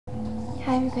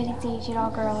Hi everybody, it's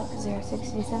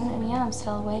AG-Girl067, and yeah, I'm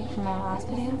still awake from my last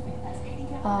video.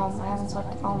 I haven't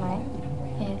slept all night.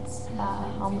 It's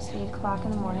almost 8 o'clock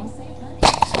in the morning.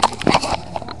 It's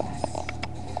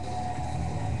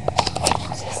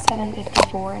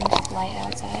 7:54 and it's light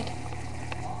outside.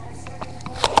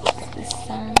 The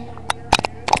sun.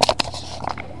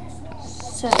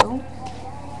 So,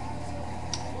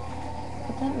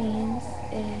 what that means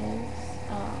is,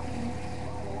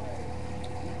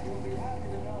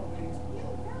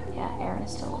 yeah, Aaron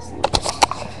is still asleep.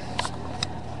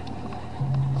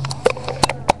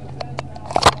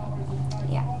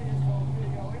 Yeah.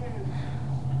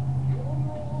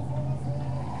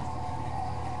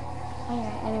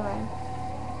 Okay, anyway.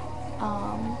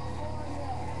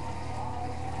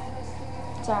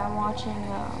 Sorry, I'm watching,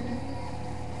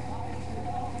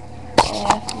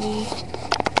 AFV.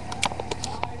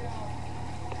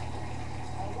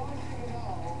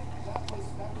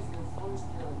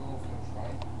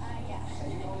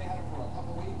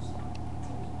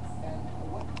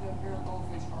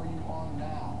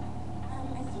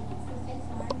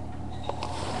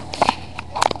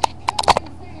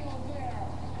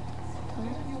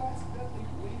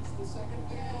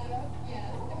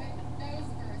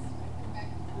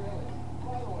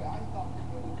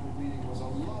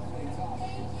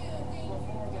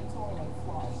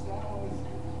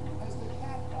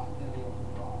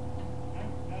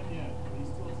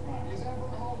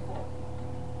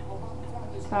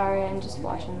 Sorry, I'm just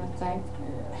watching the thing.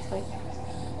 It's like,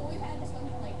 We've had this one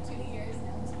for like 2 years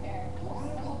now, it's fair.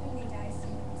 We're hoping we die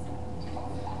soon.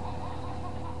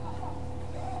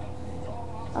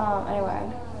 Anyway.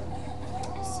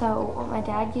 So, what my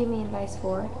dad gave me advice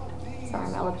for, sorry,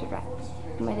 my lips are dry.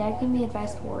 What my dad gave me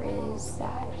advice for is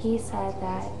that he said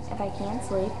that if I can't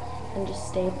sleep, then just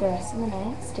stay up the rest of the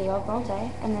night, stay up all day,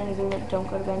 and then don't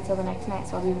go to bed until the next night,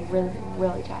 so I'll be really,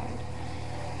 really tired.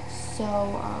 So,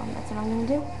 that's what I'm going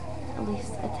to do. At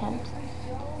least attempt.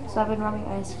 So I've been rubbing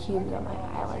ice cubes on my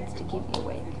eyelids to keep me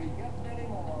awake.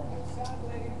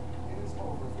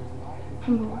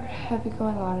 I'm bored. I've been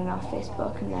going on and off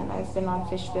Facebook, and then I've been on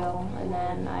Fishville, and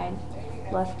then I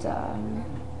left a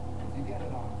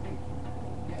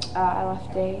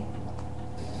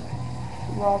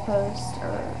wall post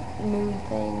or nude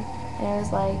thing, and it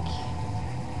was like,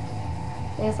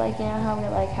 you know how we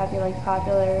like have your like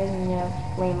populars and, you know,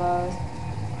 lamos,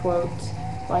 quote,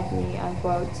 like me,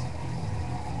 unquote,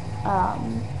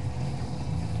 and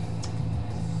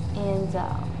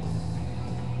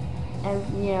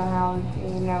you know how,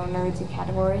 you know, nerds and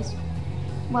categories.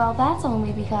 Well, that's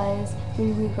only because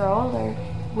when we grow older,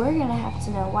 we're gonna have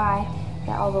to know why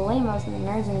that all the lamos and the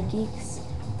nerds and the geeks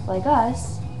like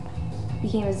us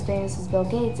became as famous as Bill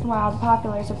Gates, and while the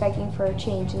populars are begging for a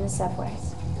change in the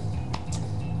subways.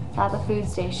 Not the food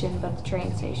station, but the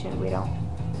train station. We don't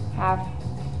have,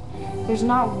 there's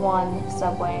not one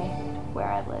subway where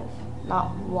I live.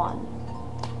 Not one.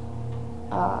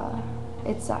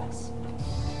 It sucks.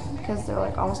 Because they're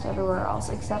like almost everywhere else,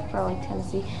 except for like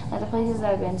Tennessee. Like the places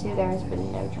that I've been to, there has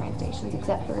been no train stations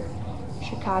except for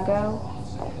Chicago.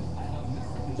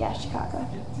 Yeah, Chicago.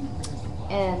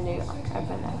 And New York, I've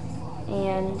been there.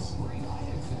 And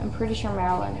I'm pretty sure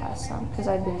Maryland has some, because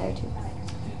I've been there too.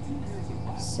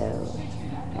 So,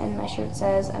 and my shirt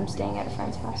says I'm staying at a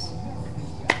friend's house.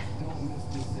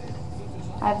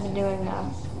 I've been doing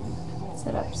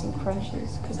set up some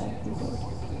crunches because I've been bored.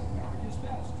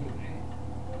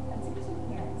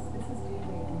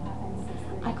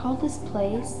 I called this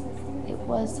place, it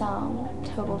was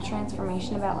Total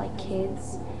Transformation, about like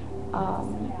kids,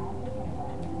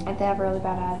 and they have really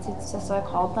bad attitudes, so I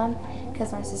called them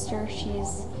because my sister,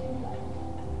 she's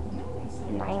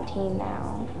 19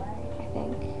 now, I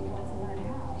think.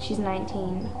 She's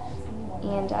 19,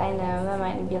 and I know that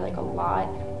might be like a lot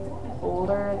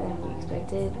older than you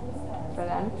expected for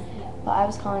them, but I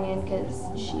was calling in because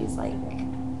she's like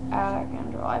out of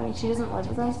control. I mean, she doesn't live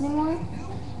with us anymore,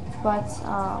 but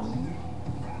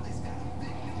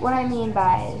what I mean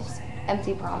by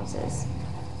empty promises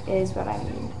is what I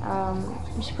mean.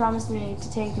 She promised me to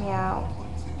take me out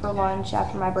for lunch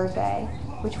after my birthday,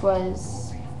 which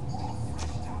was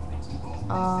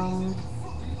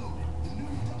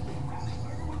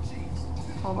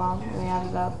hold on, let me add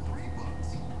it up.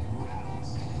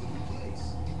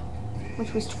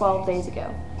 Which was 12 days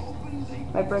ago.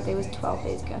 My birthday was 12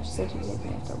 days ago. She said she would take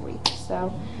me after a week.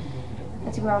 So,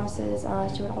 that's her promises.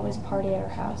 She would always party at her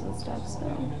house and stuff. So,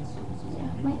 yeah,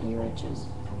 my ear itches.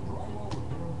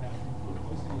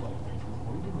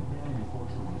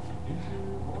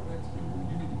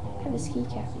 I have a ski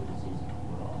cap.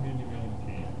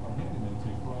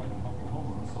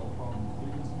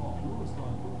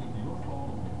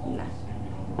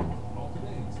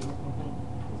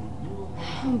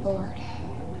 I'm bored.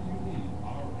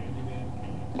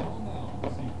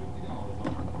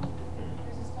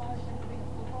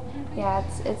 Yeah,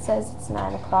 it says it's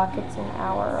 9 o'clock. It's an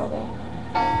hour early.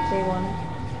 Day one.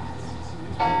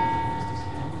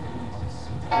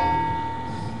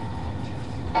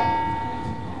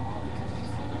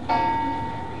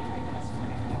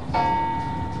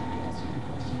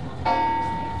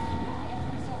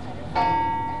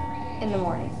 In the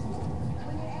morning.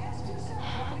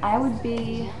 I would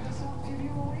be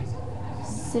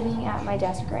sitting at my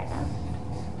desk right now.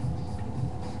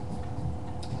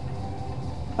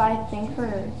 But I think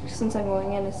since I'm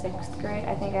going into 6th grade,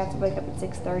 I think I have to wake up at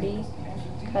 6:30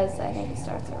 because I think it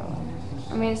starts early.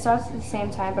 I mean, it starts at the same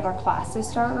time, but our classes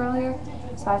start earlier,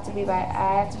 so I have to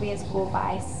be at school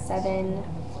by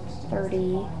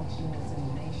 7:30,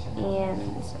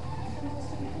 and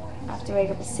I have to wake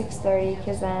up at 6:30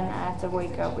 because then I have to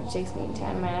wake up, which takes me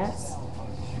 10 minutes.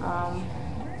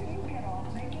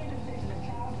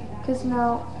 Because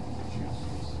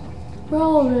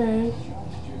problem is,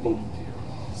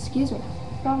 excuse me,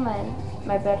 problem is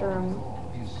my bedroom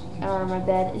or my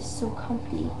bed is so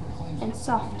comfy and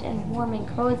soft and warm and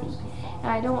cozy, and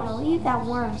I don't want to leave that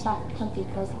warm, soft, comfy,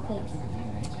 cozy place.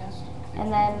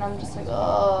 And then I'm just like,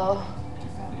 oh,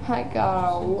 I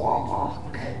gotta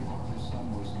walk.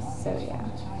 So yeah.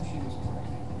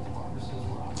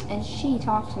 And she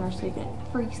talks in her sleep and it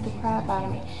freaks the crap out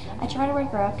of me. I try to wake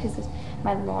her up because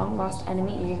my long lost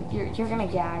enemy. You're gonna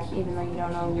gag even though you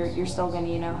don't know. You're still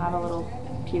gonna have a little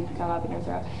puke come up in your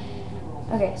throat.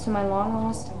 Okay, so my long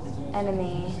lost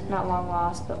enemy, not long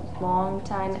lost, but long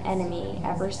time enemy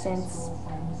ever since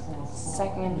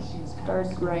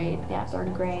third grade. Yeah,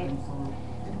 third grade.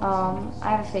 I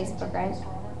have a Facebook, right?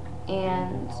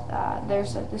 And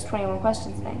there's this 21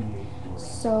 questions thing.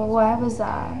 So I was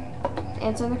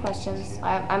answering the questions.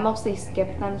 I mostly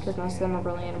skipped them because most of them are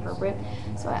really inappropriate.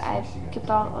 So I skipped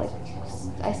all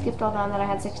down that I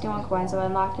had 61 coins. So I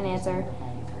unlocked an answer.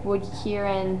 Would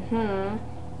Kieran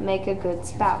make a good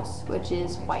spouse, which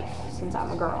is wife, since I'm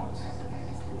a girl,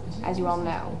 as you all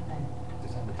know.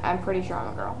 I'm pretty sure I'm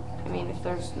a girl. I mean, if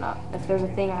there's a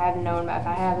thing I haven't known about, if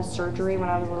I had a surgery when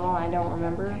I was little and I don't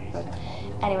remember, but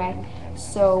anyway,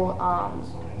 so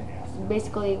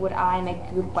basically, would I make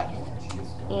a good wife?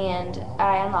 And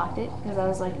I unlocked it because I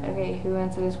was like, okay, who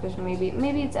answered this question?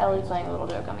 Maybe it's Ellie playing a little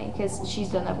joke on me because she's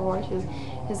done that before too.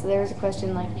 Because there was a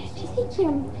question like, do you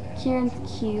think Kieran's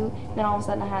cute? And then all of a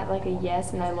sudden I had like a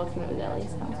yes, and I looked and it was Ellie.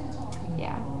 So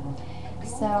yeah.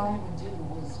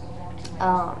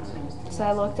 So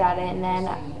I looked at it, and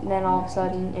then all of a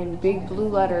sudden, in big blue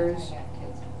letters,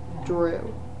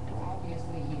 Drew.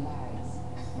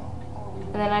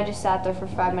 And then I just sat there for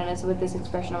 5 minutes with this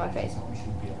expression on my face.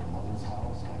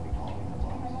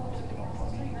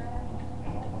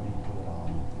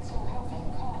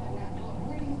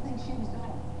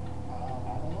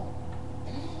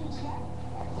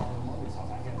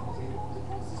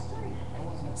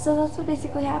 So that's what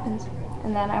basically happens.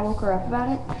 And then I woke her up about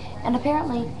it. And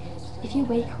apparently, if you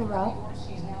wake her up,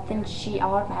 then she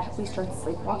automatically starts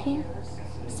sleepwalking.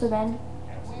 So then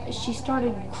she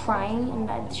started crying,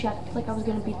 and she acted like I was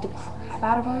going to beat the crap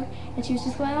out of her. And she was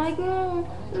just going like,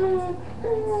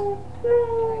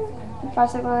 And 5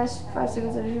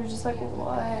 seconds later, she was just like,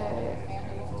 what?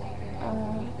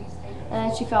 And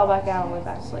then she fell back down and went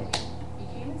back to sleep.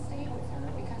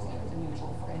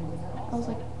 I was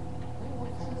like,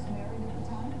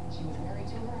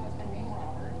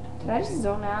 did I just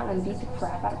zone out and beat the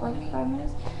crap out of her for 5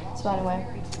 minutes? So anyway,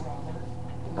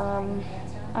 I'm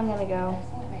gonna go.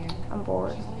 I'm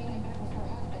bored.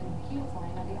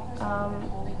 I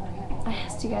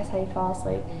asked you guys how you fall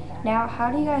asleep. Now,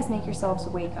 how do you guys make yourselves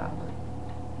wake up?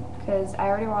 Because I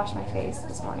already washed my face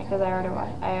this morning. Because I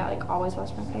always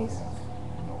wash my face.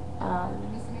 Oh,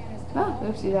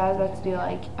 oopsies! I was about to do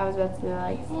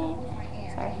like,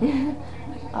 sorry.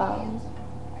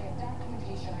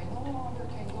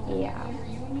 Yeah,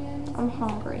 I'm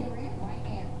hungry,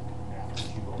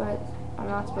 but I'm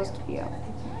not supposed to be up.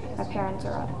 My parents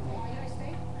are up.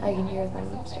 I can hear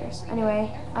them upstairs.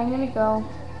 Anyway, I'm gonna go.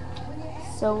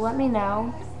 So let me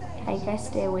know how you guys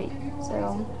stay awake.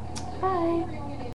 So, bye.